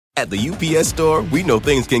At the UPS Store, we know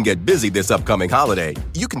things can get busy this upcoming holiday.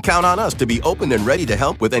 You can count on us to be open and ready to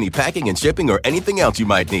help with any packing and shipping or anything else you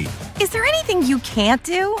might need. Is there anything you can't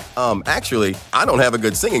do? Actually, I don't have a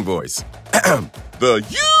good singing voice. The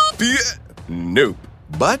UPS... Nope.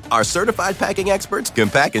 But our certified packing experts can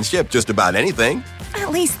pack and ship just about anything.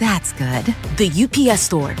 At least that's good. The UPS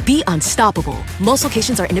Store. Be unstoppable. Most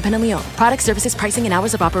locations are independently owned. Product, services, pricing, and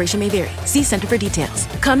hours of operation may vary. See Center for details.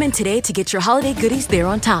 Come in today to get your holiday goodies there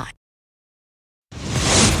on time.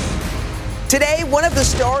 Today, one of the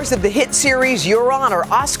stars of the hit series You're Honor,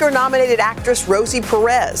 Oscar-nominated actress Rosie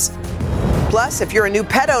Perez. Plus, if you're a new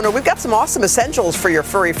pet owner, we've got some awesome essentials for your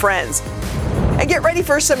furry friends. And get ready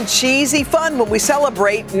for some cheesy fun when we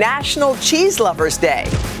celebrate National Cheese Lovers Day.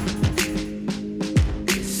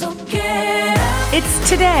 It's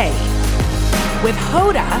Today with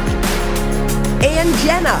Hoda and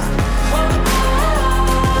Jenna.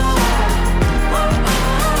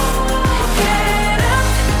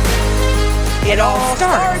 It all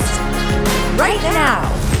starts right now.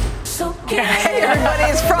 Hey, everybody,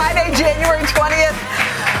 it's Friday, January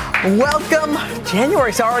 20th. Welcome.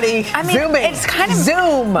 January's already zooming. It's kind of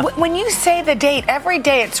Zoom. When you say the date, every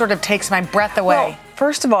day it sort of takes my breath away. Well,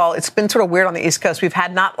 first of all, it's been sort of weird on the East Coast. We've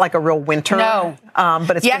had not like a real winter. No.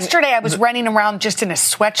 But it's yesterday I was running around just in a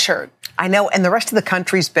sweatshirt. I know, and the rest of the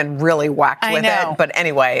country's been really whacked with it. But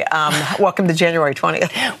anyway, welcome to January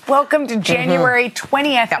 20th. Welcome to January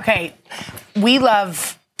 20th. Okay, we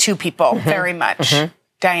love two people very much.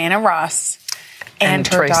 Diana Ross and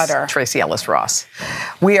her daughter. Tracy Ellis Ross.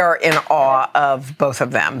 We are in awe of both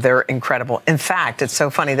of them. They're incredible. In fact, it's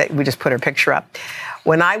so funny that we just put her picture up.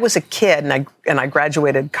 When I was a kid and I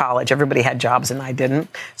graduated college, everybody had jobs and I didn't.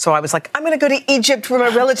 So I was like, I'm going to go to Egypt where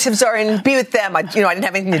my relatives are and be with them. I didn't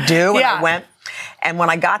have anything to do, and I went. And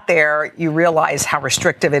when I got there, you realize how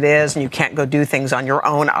restrictive it is, and you can't go do things on your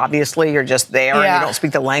own. Obviously, you're just there, and you don't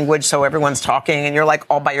speak the language, so everyone's talking, and you're like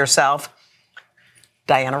all by yourself.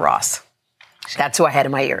 Diana Ross. That's who I had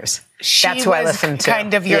in my ears. That's who I listened to.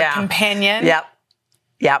 Kind of your companion.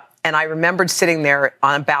 Yep. And I remembered sitting there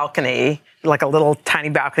on a balcony, like a little tiny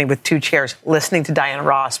balcony with two chairs, listening to Diana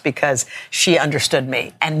Ross because she understood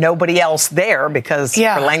me. And nobody else there, because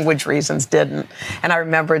for language reasons, didn't. And I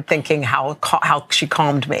remembered thinking how she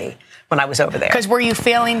calmed me when I was over there. Because were you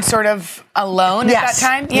feeling sort of alone at that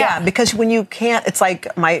time? Yeah, because when you can't, it's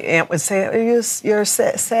like my aunt would say, you're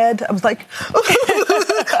sad. I was like,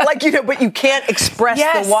 but you can't express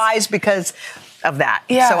the whys because of that.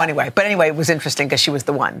 Yeah. So anyway, it was interesting because she was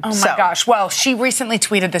the one. Oh my gosh. Well, she recently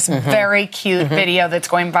tweeted this very cute video that's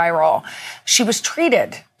going viral. She was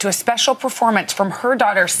treated to a special performance from her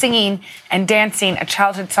daughter singing and dancing a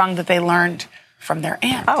childhood song that they learned from their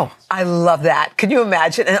aunt. Oh, I love that. Can you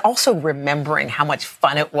imagine? And also remembering how much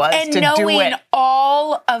fun it was to do it. And knowing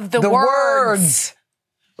all of the words.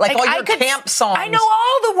 Like all your camp songs. I know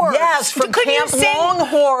all the words. Yes, from Camp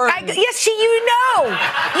Longhorn. Yes, you know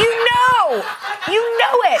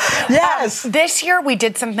it. Yes. This year we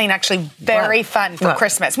did something actually very fun for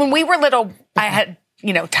Christmas. When we were little, I had,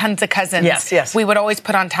 tons of cousins. Yes. We would always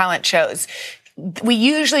put on talent shows. We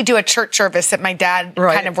usually do a church service that my dad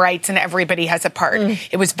kind of writes and everybody has a part.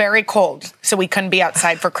 It was very cold, so we couldn't be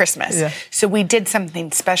outside for Christmas. Yeah. So we did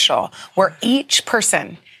something special where each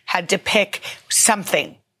person had to pick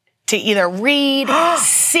something to either read,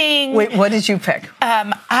 sing. Wait, what did you pick?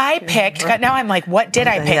 I picked, now I'm like, what did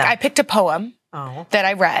I pick? I picked a poem that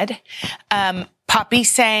I read. Poppy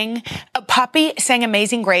sang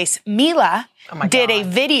Amazing Grace. Mila did a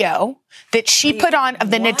video that she put on of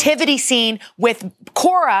the nativity scene with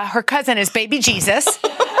Cora, her cousin, as baby Jesus.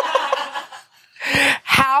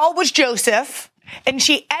 Hal was Joseph. And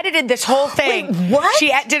she edited this whole thing. Wait, what?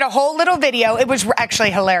 She did a whole little video. It was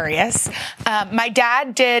actually hilarious. My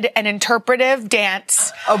dad did an interpretive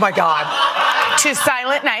dance. Oh, my God. To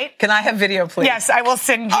Silent Night. Can I have video, please? Yes, I will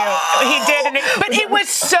send you. He did. But it was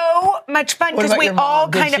so much fun because we all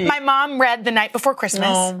my mom read the night before Christmas.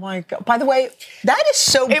 Oh, my God. By the way, that is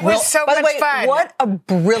so It was so much fun. What a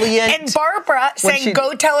brilliant. And Barbara sang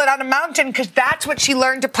Go Tell It on a Mountain because that's what she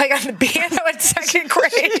learned to play on the piano in second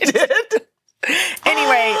grade. She did?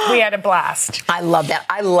 Anyway, we had a blast. I love that.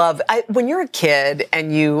 When you're a kid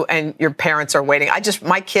and your parents are waiting,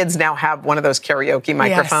 my kids now have one of those karaoke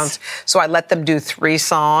microphones. Yes. So I let them do 3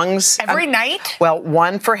 songs. Every night? Well,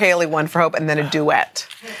 one for Haley, one for Hope, and then a duet.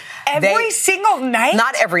 Every single night?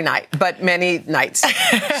 Not every night, but many nights.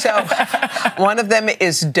 So one of them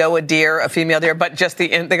is Doe a deer, a female deer, but just the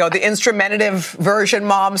instrumentative version,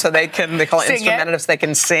 Mom, so they call it instrumentative, so they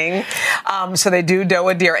can sing. So they do Doe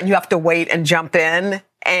a deer, and you have to wait and jump in.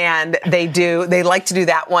 And they like to do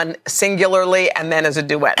that one singularly and then as a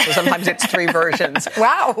duet. So sometimes it's 3 versions.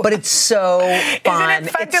 Wow. But it's so fun. Isn't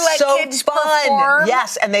it fun it's to let so kids fun. perform?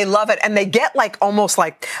 Yes, and they love it. And they get like almost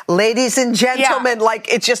like ladies and gentlemen,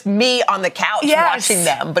 like it's just me on the couch watching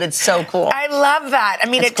them. But it's so cool. I love that. I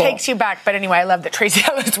mean, it takes you back. But anyway, I love that Tracy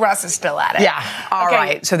Ellis Ross is still at it. Yeah. All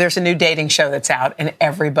right. So there's a new dating show that's out and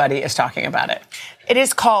everybody is talking about it. It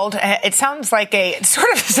is called, it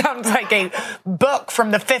sort of sounds like a book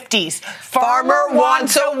from the 50s. Farmer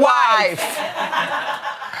Wants a Wife.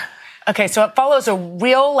 Okay, so it follows a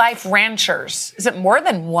real-life ranchers. Is it more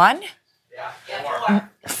than one? Yeah.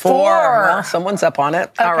 4. Well, someone's up on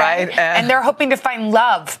it. Okay. All right. And they're hoping to find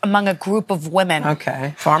love among a group of women.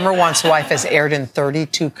 Okay. Farmer Wants a Wife has aired in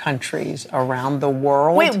 32 countries around the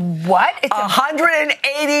world. Wait, what?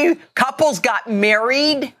 180 couples got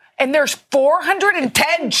married. And there's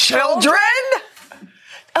 410 children?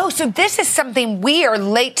 Oh, so this is something we are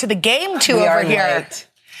late to the game over here. Late.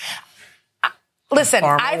 Listen,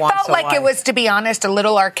 I felt like it was, to be honest, a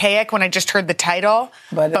little archaic when I just heard the title.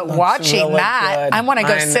 But watching really that, good. I want to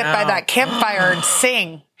go sit by that campfire and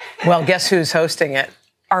sing. Well, guess who's hosting it?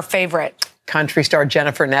 Our favorite. Country star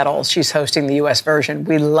Jennifer Nettles. She's hosting the U.S. version.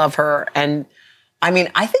 We love her. And, I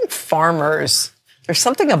mean, I think farmers, there's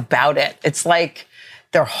something about it. It's like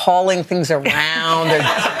they're hauling things around.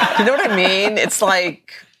 You know what I mean? It's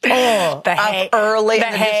like... Oh, the hay, up early. The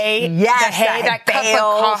hay, that cup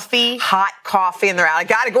of coffee. Hot coffee, and they're out. I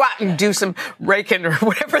got to go out and do some raking or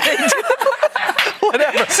whatever they do.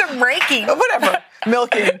 Whatever. Some raking. Whatever.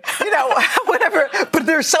 Milking. Whatever. But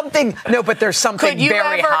there's something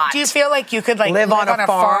very hot. Do you feel like you could live on a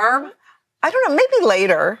farm? I don't know. Maybe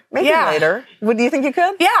later. Later. Do you think you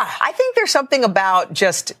could? Yeah. I think there's something about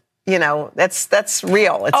just... that's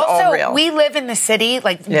real. It's all real. Also, we live in the city.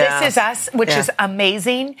 This is us, which is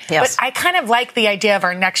amazing. Yes. But I kind of like the idea of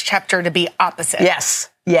our next chapter to be opposite.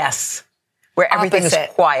 Yes. Where everything is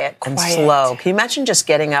quiet and slow. Can you imagine just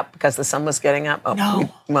getting up because the sun was getting up? Oh,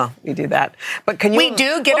 no. We do that. But can you... We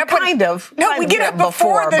do get up... Kind of. No, we get up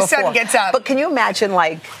before the sun gets up. But can you imagine,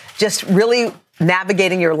 just really...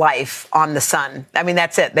 navigating your life on the sun? I mean,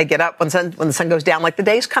 that's it. They get up when the sun goes down, the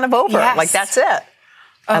day's kind of over. Yes. That's it.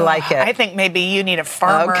 I like it. I think maybe you need a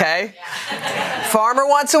farmer. Okay. Farmer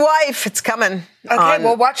Wants a Wife. It's coming. Okay,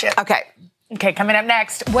 we'll watch it. Okay, coming up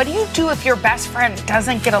next. What do you do if your best friend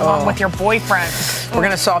doesn't get along with your boyfriend? We're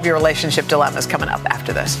going to solve your relationship dilemmas coming up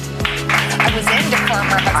after this. I was into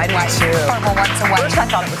Farmer Has a Wife. Too. Farmer Wants a Wife. First, I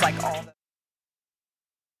thought it was all the...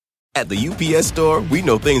 At the UPS Store, we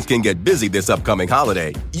know things can get busy this upcoming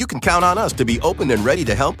holiday. You can count on us to be open and ready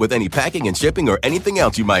to help with any packing and shipping or anything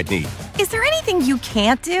else you might need. Is there anything you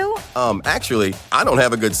can't do? Actually, I don't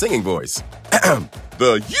have a good singing voice.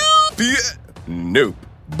 The UPS... Nope.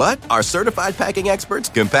 But our certified packing experts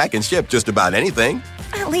can pack and ship just about anything.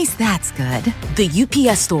 At least that's good. The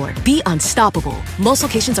UPS Store. Be unstoppable. Most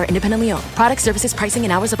locations are independently owned. Product, services, pricing,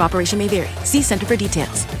 and hours of operation may vary. See Center for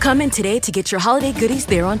details. Come in today to get your holiday goodies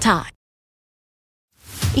there on time.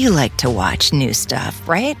 You like to watch new stuff,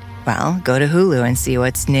 right? Well, go to Hulu and see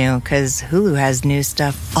what's new, because Hulu has new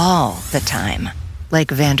stuff all the time. Like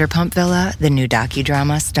Vanderpump Villa, the new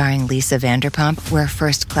docudrama starring Lisa Vanderpump, where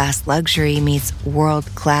first-class luxury meets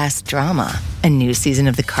world-class drama. A new season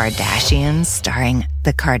of The Kardashians starring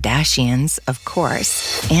The Kardashians, of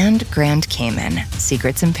course. And Grand Cayman,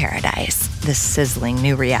 Secrets in Paradise, the sizzling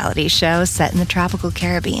new reality show set in the tropical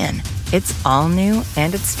Caribbean. It's all new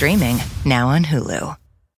and it's streaming now on Hulu.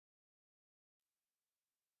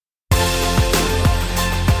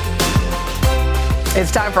 It's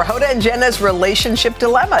time for Hoda and Jenna's relationship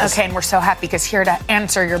dilemmas. Okay, and we're so happy because here to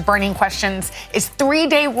answer your burning questions is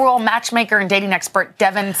 3-day rule matchmaker and dating expert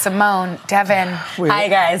Devyn Simone. Devyn, hi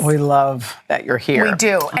guys. We love that you're here. We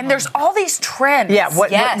do. And there's all these trends. Yeah,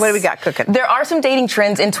 what do we got cooking? There are some dating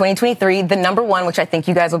trends in 2023. The number one, which I think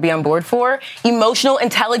you guys will be on board for, emotional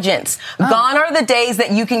intelligence. Gone are the days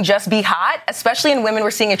that you can just be hot, especially in women.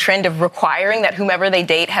 We're seeing a trend of requiring that whomever they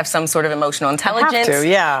date have some sort of emotional intelligence. Have to,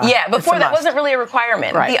 yeah. Yeah, before that wasn't really a requirement.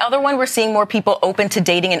 Right. The other one, we're seeing more people open to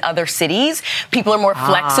dating in other cities. People are more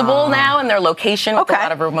flexible now in their location with a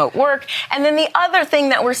lot of remote work. And then the other thing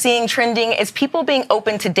that we're seeing trending is people being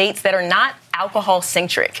open to dates that are not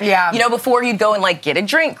alcohol-centric. Yeah. You know, before you'd go and get a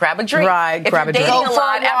drink, grab a drink. Right, if grab you're a drink. dating a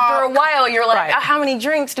lot, after a while, you're like, how many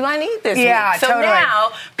drinks do I need this week? So totally.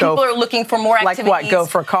 now, people are looking for more activities. Like what? Go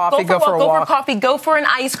for coffee, go for a walk. Go for coffee, go for an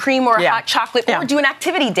ice cream or a hot chocolate, or do an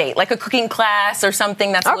activity date, like a cooking class or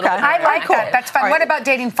something that's a little bit more I like that. active. That's fun. Right. What about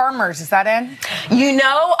dating farmers? Is that in? You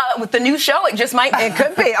know, with the new show, it just might be. It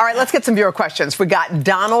could be. All right, let's get some viewer questions. We got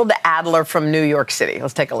Donald Adler from New York City.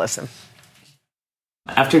 Let's take a listen.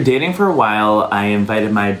 After dating for a while, I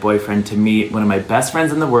invited my boyfriend to meet one of my best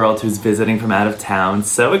friends in the world who's visiting from out of town.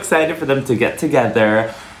 So excited for them to get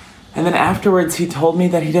together. And then afterwards, he told me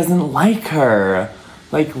that he doesn't like her.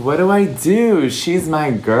 Like, what do I do? She's my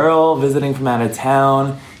girl visiting from out of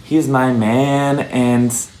town. He's my man,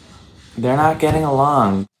 and they're not getting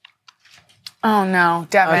along. Oh, no,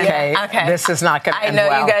 Devyn. Okay. This is not going to end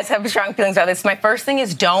well. I know you guys have strong feelings about this. My first thing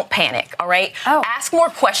is don't panic, all right? Oh. Ask more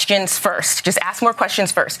questions first. Just ask more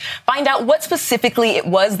questions first. Find out what specifically it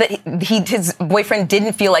was that his boyfriend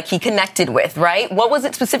didn't feel like he connected with, right? What was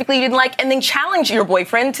it specifically you didn't like? And then challenge your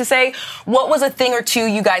boyfriend to say, what was a thing or two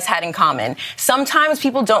you guys had in common? Sometimes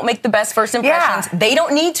people don't make the best first impressions. Yeah. They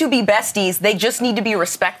don't need to be besties. They just need to be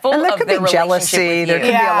respectful of their relationship with you. There could be jealousy. There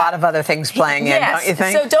could be a lot of other things playing in, don't you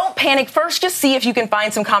think? So don't panic. First, just see if you can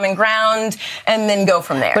find some common ground and then go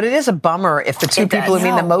from there. But it is a bummer if the two people who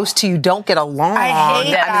mean the most to you don't get along. I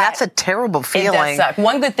hate that. I mean, that's a terrible feeling. It does suck.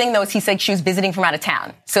 One good thing, though, is he said she was visiting from out of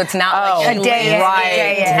town. So it's not like she lives in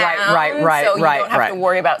town. Right. So you don't have to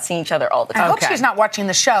worry about seeing each other all the time. I hope she's not watching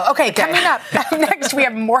the show. Okay, coming up next, we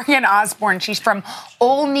have Morgan Osborne. She's from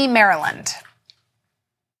Olney, Maryland.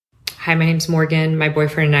 Hi, my name's Morgan. My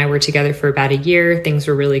boyfriend and I were together for about a year. Things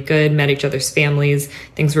were really good, met each other's families.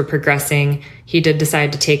 Things were progressing. He did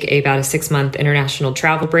decide to take about a 6-month international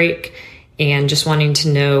travel break, and just wanting to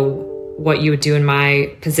know what you would do in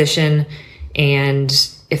my position and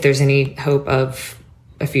if there's any hope of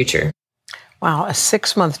a future. Wow, a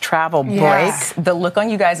 6-month travel break. Yes. The look on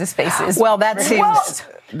you guys' faces. Well, that seems...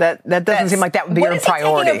 That doesn't seem like that would be your priority.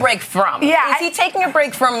 What is he taking a break from? Yeah. Is he taking a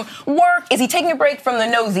break from work? Is he taking a break from the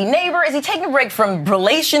nosy neighbor? Is he taking a break from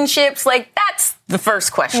relationships? Like, that's the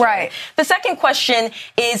first question. Right. The second question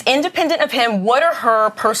is, independent of him, what are her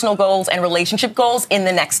personal goals and relationship goals in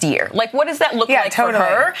the next year? Like, what does that look like for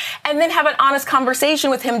her? And then have an honest conversation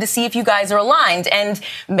with him to see if you guys are aligned. And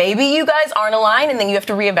maybe you guys aren't aligned, and then you have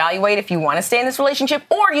to reevaluate if you want to stay in this relationship.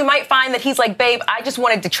 Or you might find that he's like, babe, I just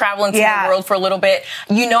wanted to travel and see the world for a little bit.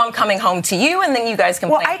 You know I'm coming home to you, and then you guys can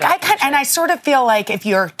plan. I sort of feel like if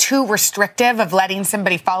you're too restrictive of letting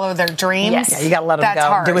somebody follow their dreams, you got to let him go,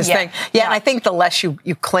 hard. do his thing. Yeah, and I think the less you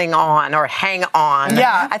cling on or hang on,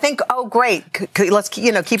 I think, oh, great, let's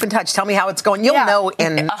keep in touch. Tell me how it's going. You'll know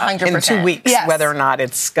in 2 weeks whether or not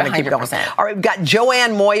it's going to keep going. All right, we've got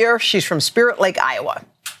Joanne Moyer. She's from Spirit Lake, Iowa.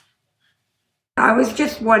 I was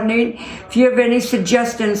just wondering if you have any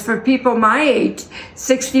suggestions for people my age,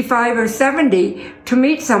 65 or 70, to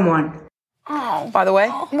meet someone. Oh, by the way,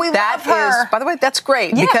 by the way, that's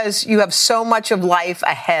great because you have so much of life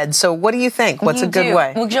ahead. So what do you think? What's a good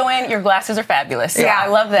way? Well, Joanne, your glasses are fabulous. So I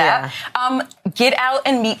love that. Yeah. Get out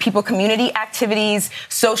and meet people, community activities,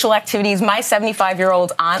 social activities. My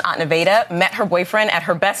 75-year-old aunt Nevada, met her boyfriend at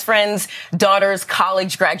her best friend's daughter's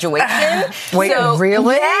college graduation. Wait,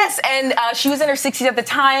 really? Yes, and she was in her 60s at the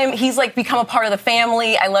time. He's like become a part of the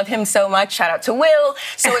family. I love him so much. Shout out to Will.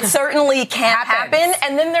 So it certainly can happen.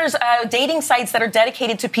 And then there's dating sites that are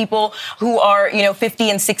dedicated to people who are, 50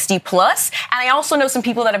 and 60 plus. And I also know some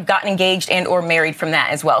people that have gotten engaged and or married from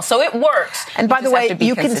that as well. So it works. And by the way,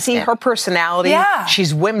 you can see her personality. Yeah.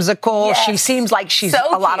 She's whimsical. Yes. She seems like she's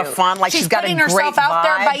a lot of fun. Like she's got a great vibe. She's putting herself out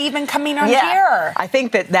there by even coming on here. I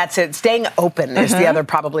think that's it. Staying open is the other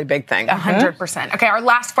probably big thing. 100%. Okay, our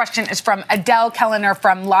last question is from Adele Kellner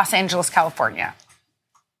from Los Angeles, California.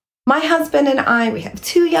 My husband and I, we have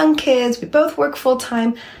 2 young kids. We both work full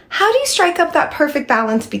time. How do you strike up that perfect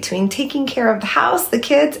balance between taking care of the house, the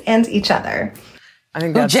kids, and each other? I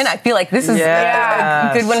think that's... Jen, I feel like this is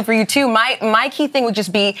a good one for you, too. My key thing would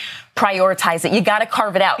just be prioritize it. You got to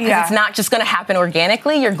carve it out because it's not just going to happen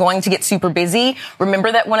organically. You're going to get super busy. Remember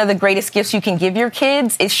that one of the greatest gifts you can give your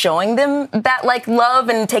kids is showing them that love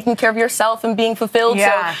and taking care of yourself and being fulfilled.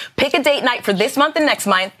 Yeah. So pick a date night for this month and next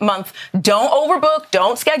month. Don't overbook.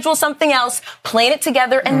 Don't schedule something else. Plan it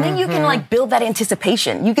together. And then you can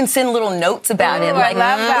we'll You can send little notes about it. I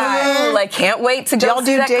love that. Can't wait to go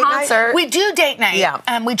see that concert. Night? We do date night.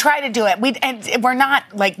 Yeah. We try to do it. And we're not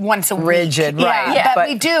once a week. Rigid, right. Yeah, but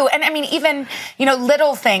we do. And I mean, even,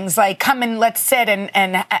 little things like come and let's sit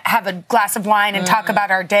and have a glass of wine and talk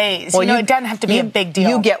about our days. Well, it doesn't have to be a big deal.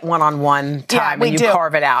 You get one-on-one time and you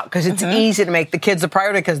carve it out because it's easy to make the kids a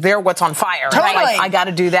priority because they're what's on fire. Totally. I got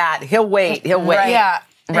to do that. He'll wait. Right. Yeah.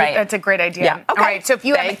 Right. That's a great idea. Yeah. Okay. All right. So if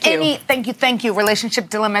you have any, thank you, relationship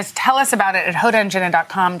dilemmas, tell us about it at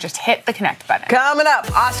hodaandjenna.com. Just hit the connect button. Coming up,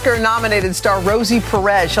 Oscar-nominated star Rosie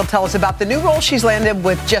Perez. She'll tell us about the new role she's landed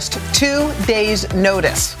with just 2 days'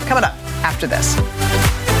 notice. Coming up after this.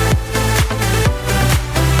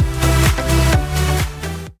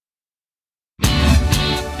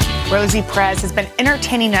 Rosie Perez has been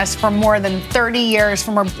entertaining us for more than 30 years,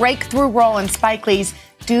 from her breakthrough role in Spike Lee's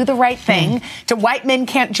Do the Right Thing to White Men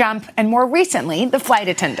Can't Jump, and more recently, The Flight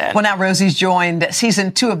Attendant. Well, now Rosie's joined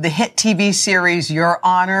season 2 of the hit TV series Your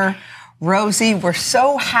Honor. Rosie, we're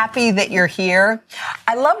so happy that you're here.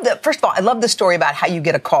 First of all, I love the story about how you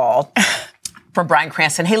get a call from Bryan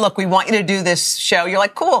Cranston. Hey, look, we want you to do this show. You're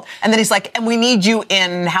like, cool. And then he's like, and we need you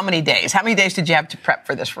in how many days? How many days did you have to prep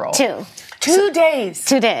for this role? 2. 2 days.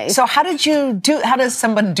 2 days. So how does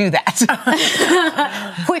someone do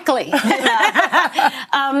that? Quickly.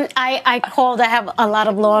 I called. I have a lot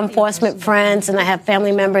of law enforcement friends, and I have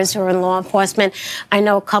family members who are in law enforcement. I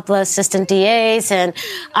know a couple of assistant DAs, and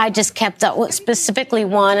I just kept up with specifically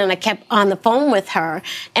one, and I kept on the phone with her.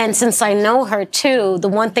 And since I know her too, the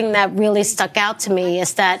one thing that really stuck out to me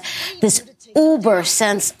is that this uber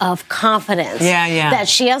sense of confidence. That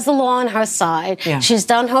she has the law on her side. Yeah. She's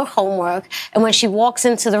done her homework. And when she walks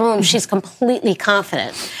into the room, she's completely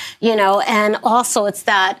confident. And also it's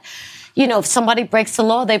that, if somebody breaks the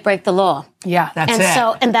law, they break the law. Yeah,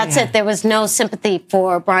 that's it. There was no sympathy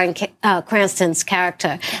for Bryan Cranston's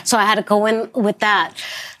character. So I had to go in with that.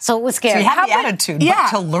 So it was scary. So you had the attitude, but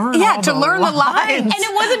to learn the lines. And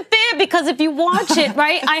it wasn't fair because if you watch it,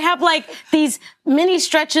 right, I have like these mini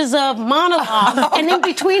stretches of monologue, and in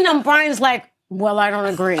between them, Bryan's like, well, I don't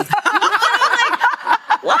agree.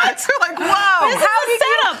 What? You're like, wow. This is a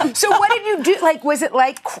setup. So what did you do? Like, was it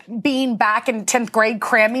like being back in 10th grade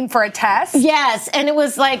cramming for a test? Yes. And it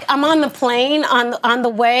was like, I'm on the plane on the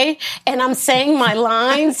way, and I'm saying my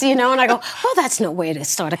lines, and I go, well, that's no way to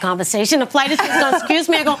start a conversation. The flight attendant's going, excuse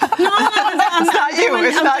me. I go, no, it's not you.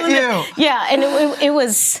 It's not you. Yeah. And it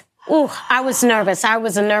was... Ooh, I was nervous. I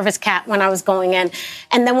was a nervous cat when I was going in.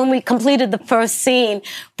 And then when we completed the first scene,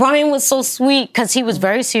 Bryan was so sweet because he was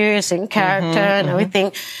very serious in character and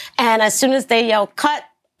everything. And as soon as they yelled, cut,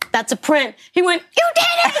 that's a print, he went, you did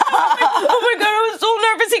it! Oh my God, I was so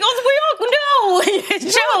nervous. He goes, we all know. It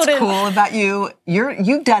showed. What's cool about you,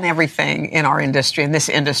 you've done everything in our industry, in this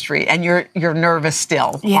industry, and you're nervous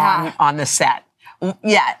still on the set.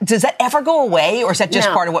 Yeah. Does that ever go away, or is that just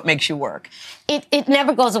part of what makes you work? It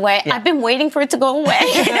never goes away. Yeah. I've been waiting for it to go away.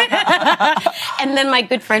 And then my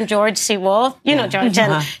good friend George C. Wolf, George,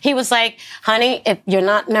 and he was like, honey, if you're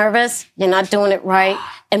not nervous, you're not doing it right,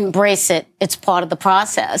 embrace it. It's part of the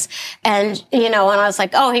process. And, and I was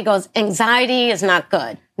like, he goes, anxiety is not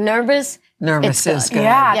good. Nervous is good.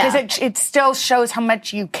 Yeah, because it still shows how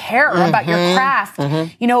much you care about your craft.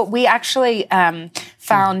 We actually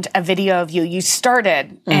found a video of you. You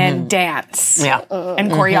started in dance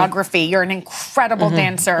and choreography. You're an incredible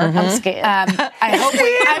dancer. I'm scared. I'm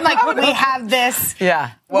like, when we have this.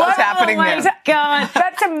 Yeah. What's happening there? Oh, my God.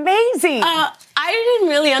 That's amazing. I didn't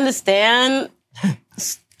really understand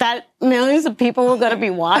that millions of people were going to be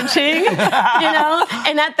watching,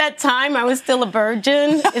 And at that time, I was still a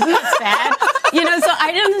virgin. Isn't that sad? So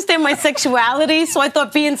I didn't understand my sexuality, so I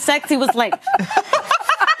thought being sexy was like,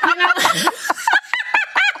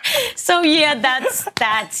 So, that's.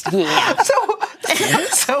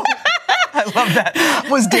 So, I love that.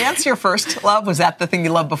 Was dance your first love? Was that the thing you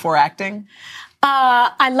loved before acting?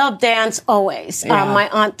 I love dance always. Yeah. My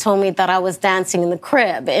aunt told me that I was dancing in the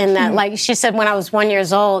crib, and that, like she said, when I was 1 year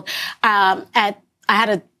old, I had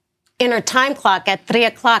a inner time clock at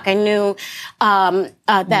 3:00. I knew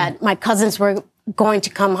that my cousins were going to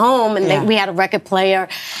come home, and we had a record player,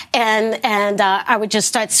 and I would just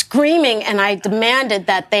start screaming, and I demanded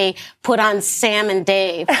that they put on Sam and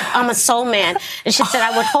Dave. I'm a soul man. And she said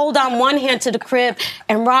I would hold on one hand to the crib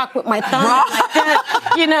and rock with my thumb like that,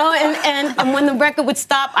 and when the record would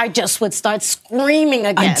stop, I just would start screaming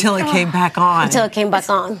again. Until it came back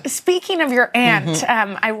on. Speaking of your aunt,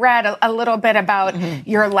 I read a little bit about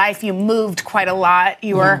your life. You moved quite a lot.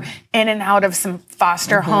 You were in and out of some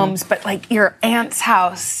foster homes, but like your aunt's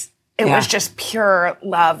house, it was just pure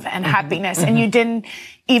love and happiness. And you didn't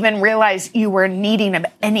even realize you were needing of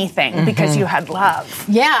anything because you had love.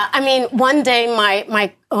 Yeah. I mean, one day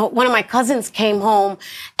one of my cousins came home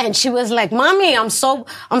and she was like, Mommy, I'm so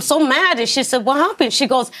mad. And she said, what happened? She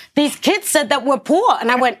goes, these kids said that we're poor. And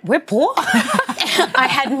I went, we're poor? I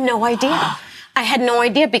had no idea. I had no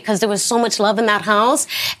idea because there was so much love in that house.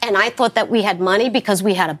 And I thought that we had money because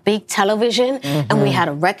we had a big television and we had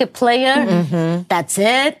a record player. That's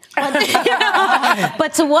it.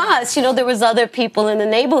 But to us, there was other people in the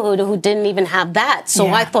neighborhood who didn't even have that. So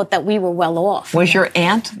I thought that we were well off. Was your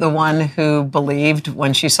aunt the one who believed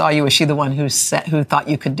when she saw you? Was she the one who thought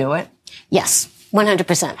you could do it? Yes,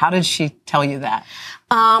 100%. How did she tell you that?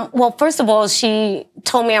 Well, first of all, she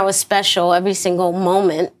told me I was special every single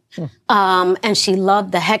moment. And she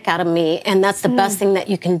loved the heck out of me. And that's the best thing that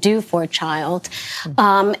you can do for a child.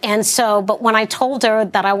 But when I told her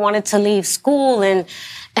that I wanted to leave school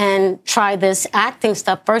and try this acting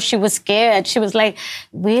stuff, first she was scared. She was like,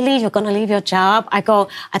 really? You're going to leave your job? I go,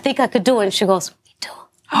 I think I could do it. And she goes, me too.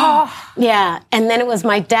 Yeah. And then it was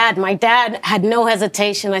my dad. My dad had no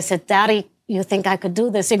hesitation. I said, Daddy, you think I could do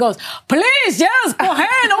this? He goes, please, yes, go ahead.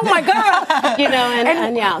 Oh my God.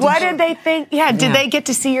 And yeah. What did they think? Yeah. Did they get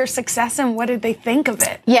to see your success and what did they think of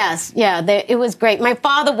it? Yes. Yeah. It was great. My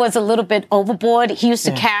father was a little bit overboard. He used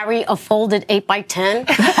to carry a folded 8x10.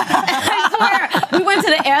 I swear. We went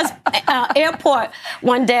to the airport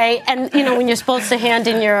one day and, when you're supposed to hand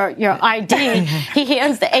in your ID, he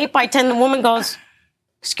hands the 8x10. The woman goes,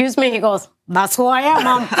 excuse me. He goes, that's who I am,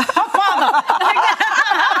 Mom. Her father.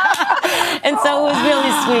 And so it was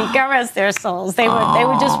really sweet. God rest their souls. They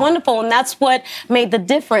were just wonderful. And that's what made the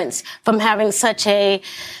difference from having such a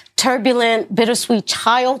turbulent, bittersweet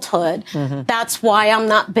childhood. That's why I'm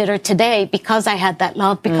not bitter today, because I had that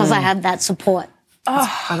love, because I had that support.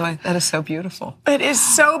 Oh, by the way, that is so beautiful. It is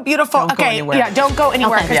so beautiful. Don't go anywhere. Yeah, don't go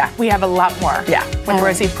anywhere because we have a lot more. Yeah. With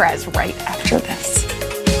Rosie Perez right after this.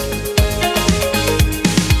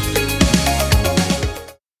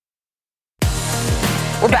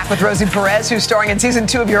 We're back with Rosie Perez, who's starring in season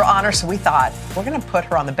 2 of Your Honor. So we thought we're going to put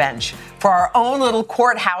her on the bench for our own little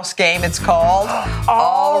courthouse game. It's called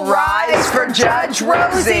All Rise for Judge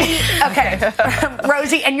Rosie. Okay.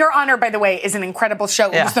 Rosie, and Your Honor, by the way, is an incredible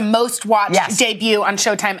show. It was the most watched debut on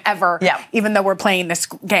Showtime ever, even though we're playing this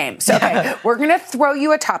game. So, we're going to throw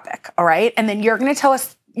you a topic, all right? And then you're going to tell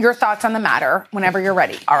us your thoughts on the matter whenever you're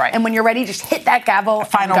ready. All right. And when you're ready, just hit that gavel.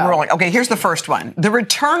 Final ruling. Okay, here's the first one. The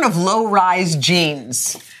return of low-rise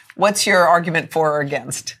jeans. What's your argument for or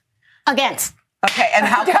against? Against. Okay, and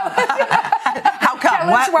how come? How come?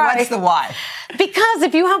 What's the why? Because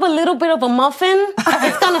if you have a little bit of a muffin,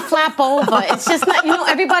 it's going to flap over. It's just not,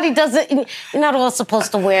 everybody does it. You're not all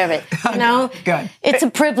supposed to wear it, Good. It's a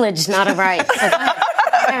privilege, not a right. So,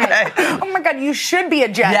 okay. Oh my God, you should be a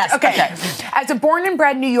judge. Yes, okay. As a born and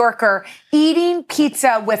bred New Yorker, eating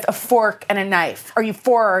pizza with a fork and a knife, are you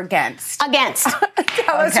for or against? Against.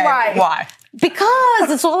 Tell us why. Why? Because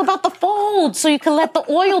it's all about the fold, so you can let the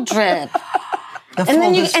oil drip.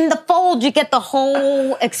 And the fold, you get the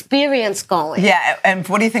whole experience going. Yeah, and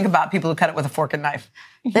what do you think about people who cut it with a fork and knife?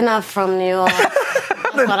 They're not from New York.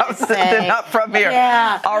 That's what I say. They're not from here.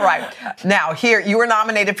 Yeah. All right. Now, here, you were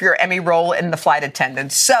nominated for your Emmy role in The Flight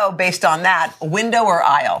Attendant. So, based on that, window or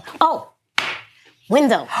aisle? Oh,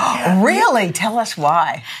 window. Really? Tell us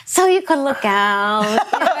why. So you can look out.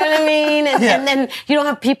 You know what I mean? And then you don't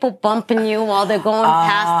have people bumping you while they're going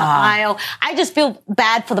past the aisle. I just feel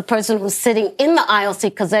bad for the person who's sitting in the aisle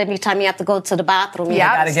seat because every time you have to go to the bathroom, you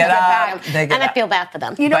got to get up. And I feel bad for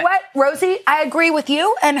them. You know what, Rosie? I agree with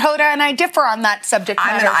you, and Hoda and I differ on that subject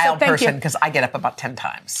matter. I'm an aisle person because I get up about 10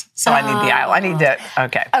 times. So I need the aisle. I need to,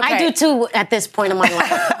 okay. I do too at this point in my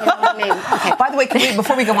life. You know what I mean? Okay. By the way,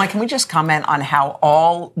 before we go on, can we just comment on how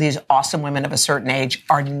all these awesome women of a certain age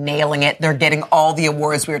are nailing it? They're getting all the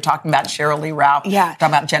awards. We were talking about Cheryl Lee Ralph. Yeah.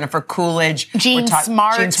 Talking about Jennifer Coolidge. Jean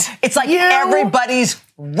Smart. It's like everybody's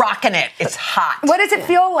rocking it. It's hot. What does it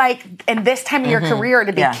feel like in this time of your career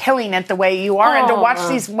to be killing it the way you are and to watch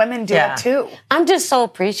these women do it too? I'm just so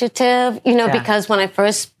appreciative, because when I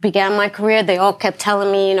first began my career, they all kept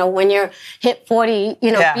telling me, when you're hit 40,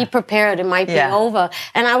 be prepared. It might be over.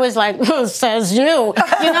 And I was like, says you,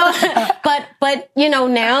 But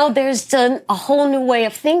now there's a whole new way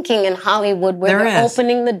of thinking in Hollywood where they're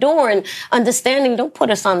opening the door and understanding, don't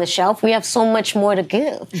put us on the shelf. We have so much more to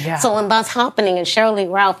give. Yeah. So when that's happening, and Cheryl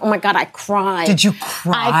Lee Ralph, oh my God, I cried. Did you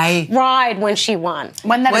cry? I cried when she won.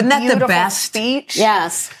 Wasn't that the best speech?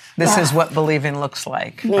 Yes. This is what believing looks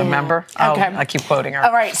like. Yeah. Remember? Okay. I keep quoting her.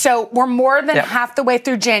 All right. So we're more than half the way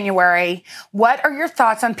through January. What are your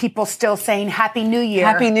thoughts on people still saying Happy New Year?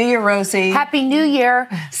 Happy New Year, Rosie. Happy New Year,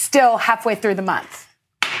 still halfway through the month.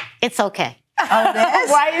 It's okay. Oh, it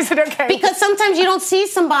is? Why is it okay? Because sometimes you don't see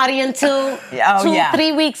somebody until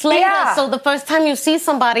 2-3 weeks later. Yeah. So the first time you see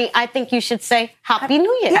somebody, I think you should say Happy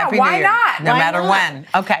New Year. Yeah, why not? No matter when.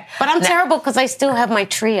 Okay. But I'm terrible because I still have my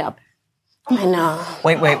tree up. I know.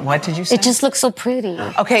 Wait, what did you say? It just looks so pretty.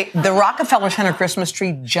 Okay, the Rockefeller Center Christmas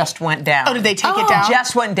tree just went down. Oh, did they take it down?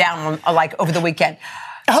 Just went down over the weekend.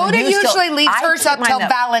 Hoda usually leaves hers up till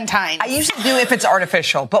Valentine's. I usually do if it's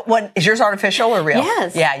artificial. But is yours artificial or real?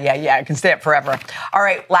 Yes. Yeah. It can stay up forever. All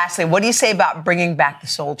right, lastly, what do you say about bringing back the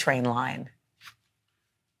Soul Train line?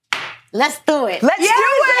 Let's do it. Let's do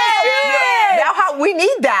it. Now we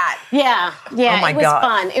need that. Yeah. Oh my it was God.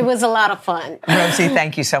 fun. It was a lot of fun. Rosie,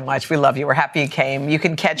 thank you so much. We love you. We're happy you came. You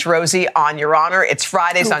can catch Rosie on Your Honor. It's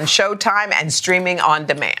Fridays on Showtime and streaming on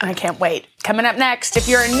demand. I can't wait. Coming up next, if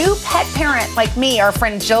you're a new pet parent like me, our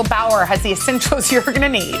friend Jill Bauer has the essentials you're going to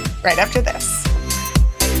need right after this.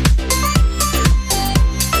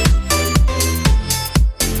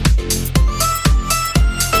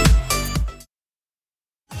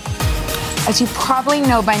 As you probably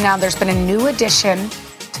know by now, there's been a new addition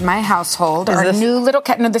to my household. Our new little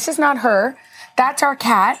cat. No, this is not her. That's our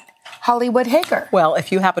cat, Hollywood Hager. Well,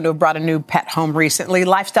 if you happen to have brought a new pet home recently,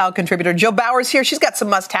 lifestyle contributor Jill Bauer's here. She's got some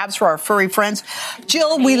must-haves for our furry friends.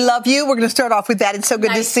 Jill, we love you. We're going to start off with that. It's so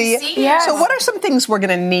good to see you. Yes. So what are some things we're going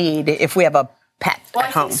to need if we have a pet Well, at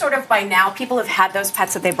I home? think sort of by now people have had those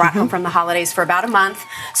pets that they brought home from the holidays for about a month.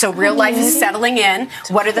 So real life is settling in.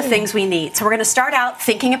 What are the things we need? So we're going to start out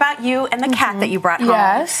thinking about you and the cat that you brought home.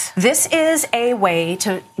 Yes. This is a way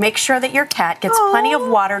to make sure that your cat gets plenty of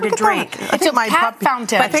water to drink. It's a cat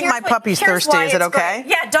fountain. I think my puppy's thirsty. Is it okay?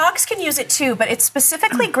 Yeah, dogs can use it too, but it's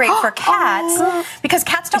specifically great for cats because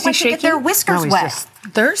cats don't like to get their whiskers wet.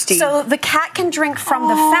 Thirsty. So the cat can drink from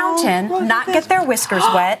the fountain, not get their whiskers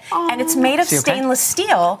wet, and it's made of stainless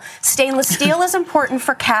steel. Stainless steel is important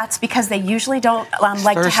for cats because they usually don't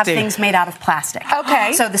like to have things made out of plastic.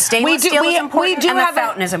 Okay. So the stainless steel is important, and the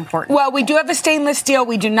fountain is important. Well, we do have a stainless steel.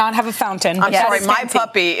 We do not have a fountain. I'm sorry, my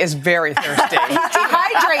puppy is very thirsty. He's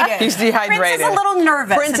dehydrated. He's dehydrated. Prince is a little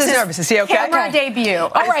nervous. Prince is nervous. Is he okay? Camera debut. All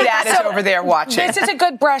right, Dad is over there watching. This is a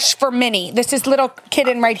good brush for Minnie. This is little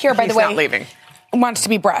kitten right here, by the way. He's not leaving. Wants to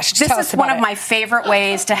be brushed. This is one of my favorite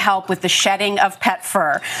ways to help with the shedding of pet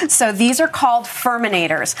fur. So these are called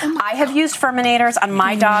Furminators. I have used Furminators on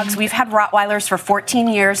my dogs. We've had Rottweilers for 14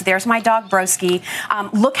 years. There's my dog Broski.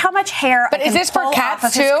 Look how much hair I can pull off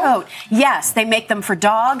of his coat. Yes, they make them for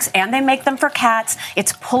dogs and they make them for cats.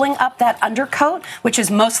 It's pulling up that undercoat, which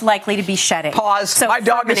is most likely to be shedding. Pause. So my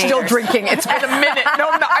dog is still drinking. It's been a minute. No,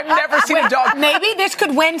 I've never seen a dog. Maybe this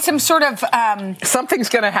could win some sort of... Something's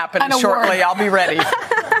going to happen shortly. I'll be ready.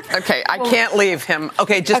 Okay, I can't leave him.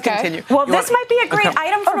 Okay, just continue. Well, this might be a great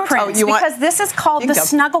item for Prince because this is called the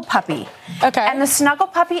Snuggle Puppy. Okay. And the Snuggle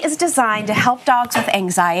Puppy is designed to help dogs with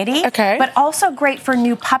anxiety, but also great for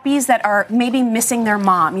new puppies that are maybe missing their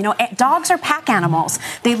mom. You know, dogs are pack animals.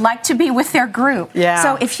 They like to be with their group. Yeah.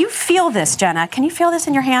 So if you feel this, Jenna, can you feel this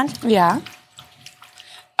in your hand? Yeah.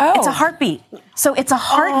 Oh. It's a heartbeat. So it's a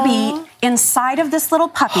heartbeat inside of this little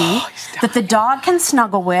puppy that the dog can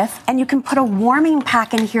snuggle with, and you can put a warming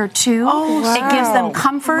pack in here too. It gives them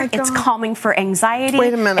comfort. It's calming for anxiety.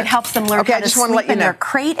 Wait a minute. It helps them learn how to sleep in their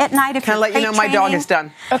crate at night. If Can I let you know my dog is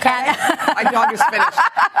done? Okay. My dog is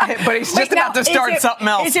finished. But he's just about to start something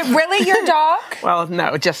else. Is it really your dog? Well,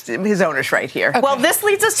 no, just his owner's right here. Well, this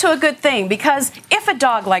leads us to a good thing because if a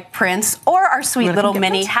dog like Prince or our sweet little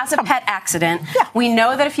Minnie has a pet accident, we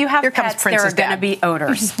know that if you have pets, there are going to be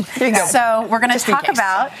odors. Here you go. So we're going to talk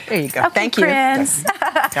about... There you go. Okay, Thank you. Prince.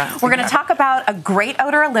 We're going to talk about a great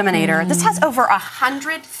odor eliminator. This has over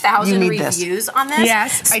 100,000 reviews on this.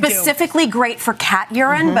 Yes, I do. Specifically great for cat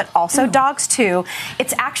urine, but also dogs too.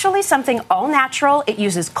 It's actually something all natural. It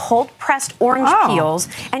uses cold-pressed orange peels,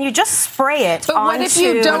 and you just spray it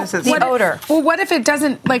onto the odor. Well, what if it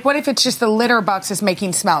doesn't, like, what if it's just the litter box is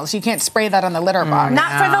making smells? You can't spray that on the litter box.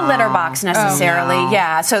 Not for the litter box necessarily,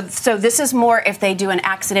 yeah. So this is more if they do an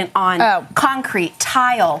accident on concrete,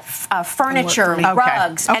 tile, furniture,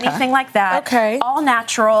 rugs, anything like that. Okay. All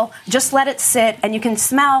natural. Just let it sit, and you can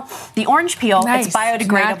smell the orange peel. Nice. It's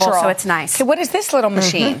biodegradable, so it's nice. Okay, what is this little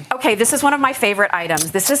machine? Okay, this is one of my favorite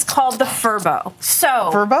items. This is called the Furbo. So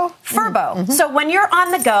Furbo. So when you're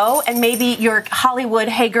on the go, and maybe your Hollywood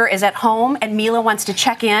Hager is at home, and Mila wants to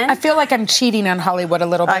check in. I feel like I'm cheating on Hollywood a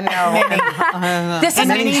little bit. I know. This is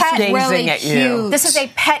Minnie's a pet. gazing at you. This is a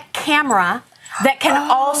pet camera that can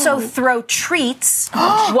also throw treats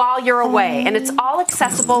while you're away. And it's all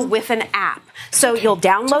accessible with an app. So you'll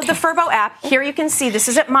download the Furbo app. Here you can see this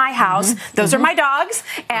is at my house. Those are my dogs.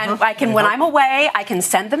 And I can, when I'm away, I can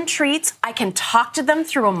send them treats. I can talk to them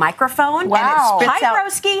through a microphone. Wow. And it spits out,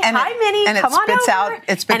 Broski. Hi, Minnie. And Come on over.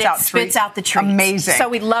 It spits out the treats. Amazing. So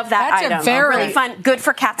we love that item. Really fun. Good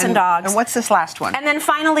for cats and dogs. And what's this last one? And then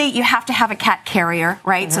finally, you have to have a cat carrier,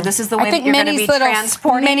 right? So this is the way that you're going to be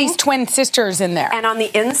transporting. Minnie's twin sisters in there. And on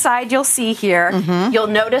the inside, you'll see here, you'll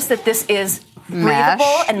notice that this is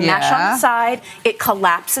breathable and mesh on the side. It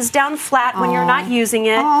collapses down flat when you're not using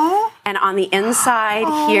it. And on the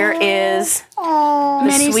inside, here is the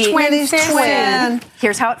Minnie's sweet twin.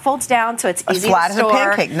 Here's how it folds down, so it's easy flat to as a store.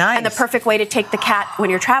 pancake. Nice. And the perfect way to take the cat when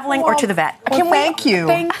you're traveling or to the vet. Thank you.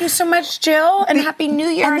 Thank you so much, Jill, and Happy New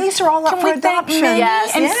Year. And these are all up Can for we thank adoption. Minnie?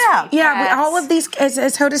 Yes. And all of these, as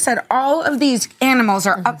Hoda said, all of these animals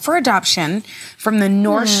are up for adoption from the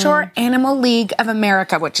North Shore Animal League of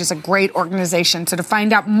America, which is a great organization. So to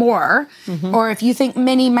find out more, or if you think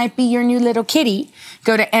Minnie might be your new little kitty,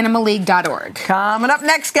 go to animalleague.org. Coming up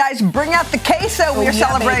next, guys, bring out the queso. We are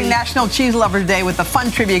celebrating National Cheese Lovers Day with a fun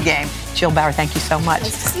trivia game. Jill Bauer, thank you so much.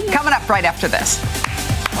 Coming up right after this.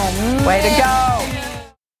 Way to go.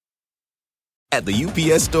 At the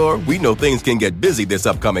UPS Store, we know things can get busy this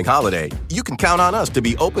upcoming holiday. You can count on us to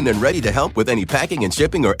be open and ready to help with any packing and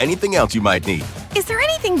shipping or anything else you might need. Is there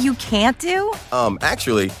anything you can't do?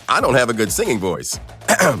 Actually, I don't have a good singing voice.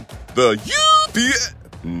 The UPS...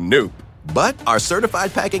 Nope. But our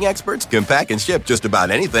certified packing experts can pack and ship just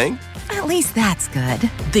about anything. At least that's good.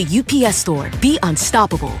 The UPS Store. Be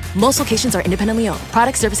unstoppable. Most locations are independently owned.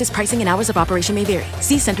 Product, services, pricing, and hours of operation may vary.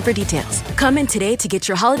 See Center for details. Come in today to get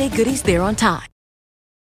your holiday goodies there on time.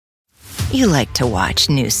 You like to watch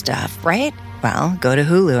new stuff, right? Well, go to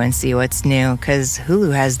Hulu and see what's new, because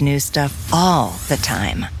Hulu has new stuff all the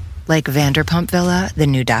time. Like Vanderpump Villa, the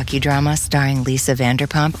new docudrama starring Lisa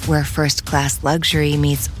Vanderpump, where first-class luxury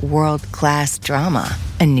meets world-class drama.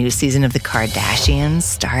 A new season of The Kardashians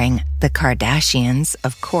starring The Kardashians,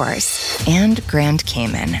 of course. And Grand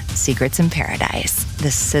Cayman, Secrets in Paradise,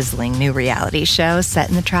 the sizzling new reality show set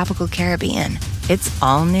in the tropical Caribbean. It's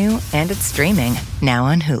all new and it's streaming now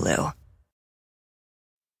on Hulu.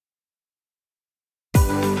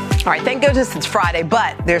 All right, thank goodness it's Friday,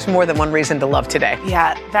 but there's more than one reason to love today.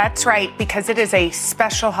 Yeah, that's right, because it is a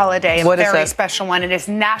special holiday, What a is very it? special one. It is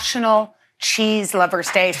National Cheese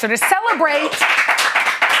Lovers Day. So to celebrate,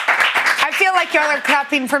 I feel like y'all are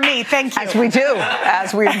clapping for me. Thank you. As we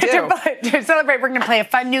do. To celebrate, we're going to play a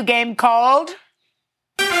fun new game called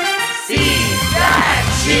See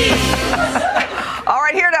That Cheese. All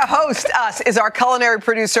right, here to host us is our culinary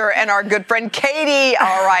producer and our good friend, Katie.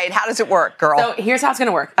 All right, how does it work, girl? So here's how it's going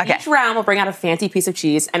to work. Okay. Each round will bring out a fancy piece of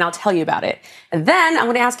cheese, and I'll tell you about it. And then I'm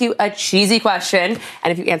going to ask you a cheesy question,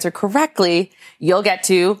 and if you answer correctly, you'll get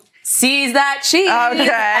to seize that cheese.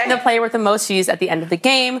 Okay. And the player with the most cheese at the end of the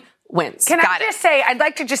game wins. Can I just say, I'd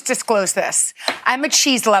like to just disclose this. I'm a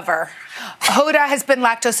cheese lover. Hoda has been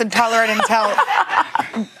lactose intolerant until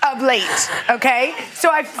of late, okay? So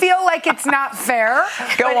I feel like it's not fair.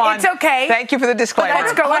 Go on. It's okay. Thank you for the disclaimer.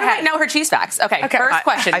 Let's go Why ahead. don't I know her cheese facts? Okay, Okay. first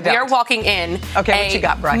question. I don't. We are walking in what you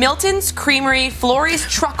got, Brian? Milton's Creamery Florey's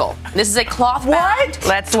Truckle. This is a cloth-bound,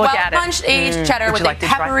 Let's look at it. 12-punch aged cheddar Would with you a like to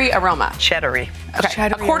try? peppery aroma. Cheddary. Okay.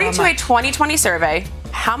 According to a 2020 survey,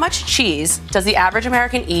 how much cheese does the average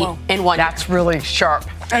American eat in 1 year? That's really sharp.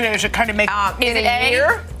 Okay, should kind of make Is it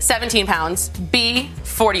A, 17 pounds, B,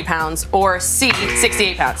 40 pounds, or C,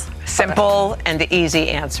 68 pounds? Simple and easy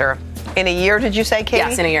answer. In a year, did you say, Katie?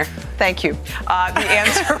 Yes, in a year. Thank you. The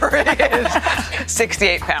answer is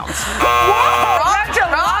 68 pounds. Whoa, that's a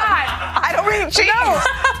lot. I don't eat cheese. No.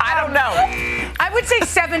 I don't know. I would say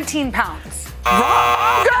 17 pounds.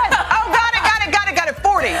 Oh, good. Oh, got it.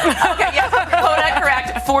 40. Okay, yes, Hoda,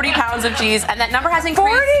 correct. 40 pounds of cheese, and that number has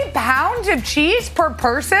increased. 40 pounds of cheese per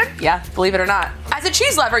person? Yeah, believe it or not. As a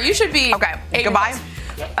cheese lover, you should be. Okay, 80 goodbye. pounds.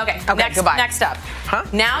 Okay, goodbye. Next up. Huh?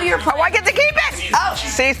 Now you're playing. Oh, I get to keep it. Oh,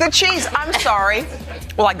 seize the cheese. I'm sorry.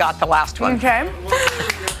 Well, I got the last one. Okay.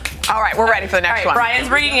 All right, we're ready for the next one. Brian's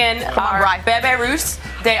bringing in our Brian. Bebe Russe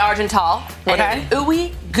de Argental. Okay.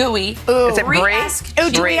 Ooey gooey. Is it brie? Oh,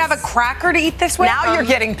 do we have a cracker to eat this with? Now you're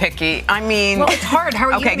getting picky. I mean, well, it's hard. How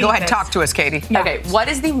are you Okay, gonna go eat ahead. this? Talk to us, Katie. Okay, what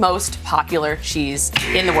is the most popular cheese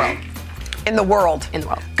in the world? In the world. In the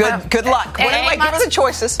world. Good luck. What do I give her the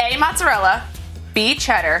choices? A, mozzarella, B,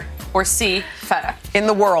 cheddar, or C, feta? In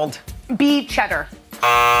the world. B, cheddar.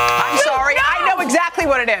 I'm sorry. No. I know exactly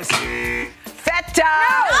what it is. Feta.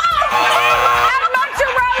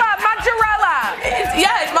 Mozzarella.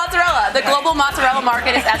 It's mozzarella. The global mozzarella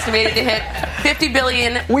market is estimated to hit $50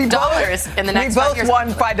 billion in the next 5 years. We both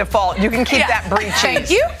won by default. You can keep that brie cheese. Thank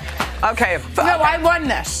you. Okay. No, I won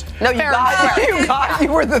this. No, you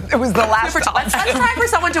were it was the last time. Let's try for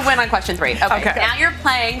someone to win on question 3. Okay. Now you're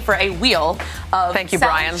playing for a wheel of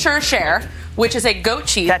Brian. Saint-Cher, which is a goat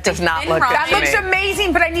cheese. That does not look good That to looks me.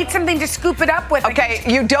 amazing, but I need something to scoop it up with. Okay,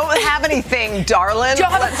 you don't have anything, darling. Do you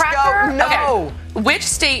have a cracker? Go. No. Okay. Which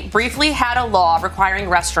state briefly had a law requiring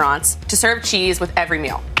restaurants to serve cheese with every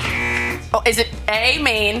meal? Oh, is it A,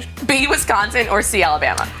 Maine, B, Wisconsin, or C,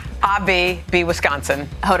 Alabama? B, Wisconsin.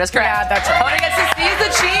 Hoda's correct. Yeah, that's right. Hoda gets to seize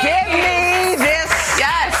the cheese. Give me this.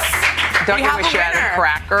 Yes. Don't give a shattered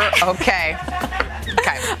cracker. Okay.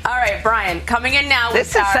 All right, Brian, coming in now.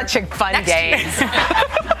 This is such a fun game.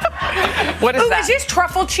 What is that? Is this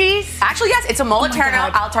truffle cheese? Actually, yes. It's a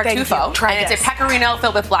Moliterno al Tartufo. Try and this. It's a pecorino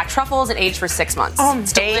filled with black truffles and aged for 6 months.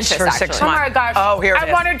 It's delicious, aged for 6 actually. months. Oh my gosh. Oh, here it is.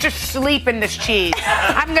 I want to just sleep in this cheese.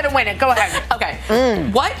 I'm going to win it. Go ahead. Okay.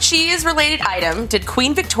 What cheese-related item did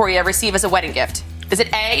Queen Victoria receive as a wedding gift? Is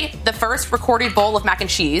it A, the first recorded bowl of mac and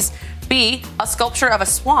cheese, B, a sculpture of a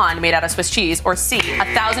swan made out of Swiss cheese, or C,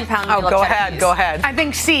 1,000-pound wheel of cheddar cheese? Go ahead. I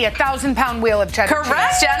think C, 1,000-pound wheel of cheddar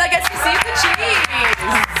Correct. cheese. Jenna gets to see the cheese.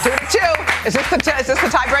 2-2. Is this the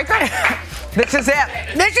tiebreaker? This is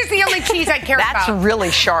it. This is the only cheese I care about. That's really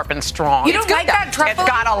sharp and strong. You don't like that truffle? It's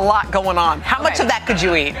got a lot going on. How much of that could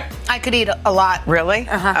you eat? I could eat a lot. Really?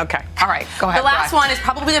 Okay. All right. Go ahead. The last one is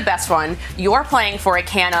probably the best one. You're playing for a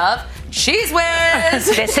can of Cheese Whiz.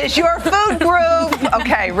 This is your food group.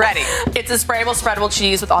 Okay, ready. It's a sprayable, spreadable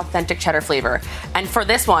cheese with authentic cheddar flavor. And for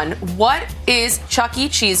this one, what is Chuck E.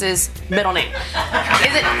 Cheese's middle name?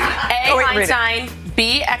 Is it A, Einstein,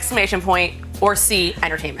 B, exclamation point, or C,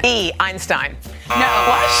 entertainment? E, Einstein. No.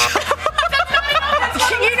 What?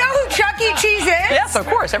 You know who Chuck E. Cheese is? Yes, of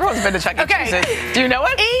course. Everyone's been to Chuck E. Cheese's. Do you know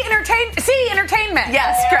it? C, entertainment.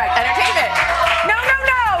 Yes, correct. Entertainment. No.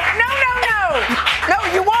 No,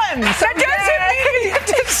 you won. So That doesn't mean you have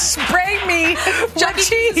to spray me Chuck E. with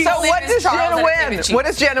cheese. So what does Jenna win? What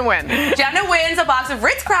does Jenna win? Jenna wins a box of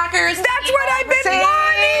Ritz crackers. That's what I've been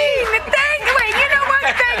wanting. Thank you. You know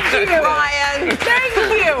what? Thank you. Ryan. Thank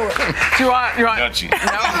you. Do you want? No cheese.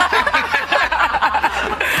 No.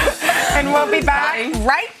 And we'll be back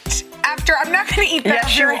right after. I'm not going to eat that.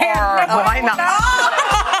 Yes, you are. No, Why not? No.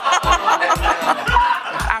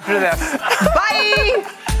 After this. Bye.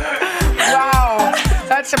 Wow.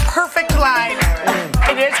 That's a perfect line.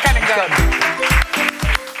 It is kind of good.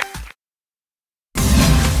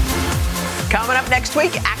 Coming up next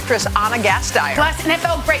week, actress Anna Gasteyer. Plus,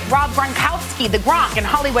 NFL great Rob Gronkowski, the Gronk, and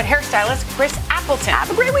Hollywood hairstylist Chris Appleton.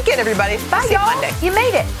 Have a great weekend, everybody. Bye, See you y'all. Monday. You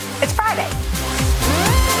made it. It's Friday.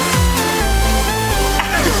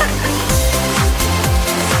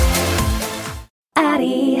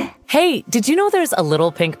 Addie. Hey, did you know there's a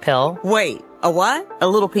little pink pill? Wait, a what? A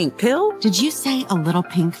little pink pill? Did you say a little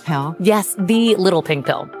pink pill? Yes, the little pink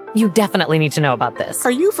pill. You definitely need to know about this.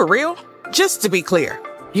 Are you for real? Just to be clear,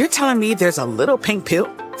 you're telling me there's a little pink pill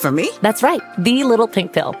for me? That's right, the little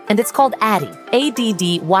pink pill. And it's called Addyi,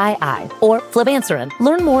 A-D-D-Y-I, or flibanserin.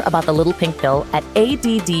 Learn more about the little pink pill at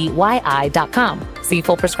addyi.com. See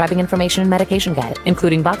full prescribing information and medication guide,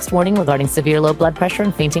 including boxed warning regarding severe low blood pressure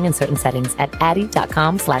and fainting in certain settings at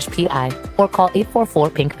addyi.com/PI or call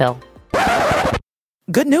 844-PINK-PILL.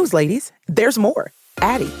 Good news, ladies. There's more.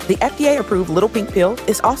 Addyi, the FDA-approved little pink pill,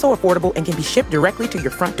 is also affordable and can be shipped directly to your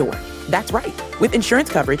front door. That's right. With insurance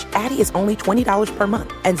coverage, Addyi is only $20 per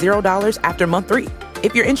month and $0 after month 3.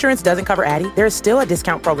 If your insurance doesn't cover Addyi, there is still a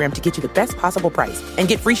discount program to get you the best possible price and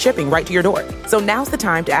get free shipping right to your door. So now's the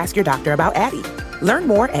time to ask your doctor about Addyi. Learn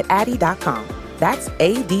more at addyi.com. That's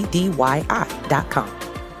ADDYI.com.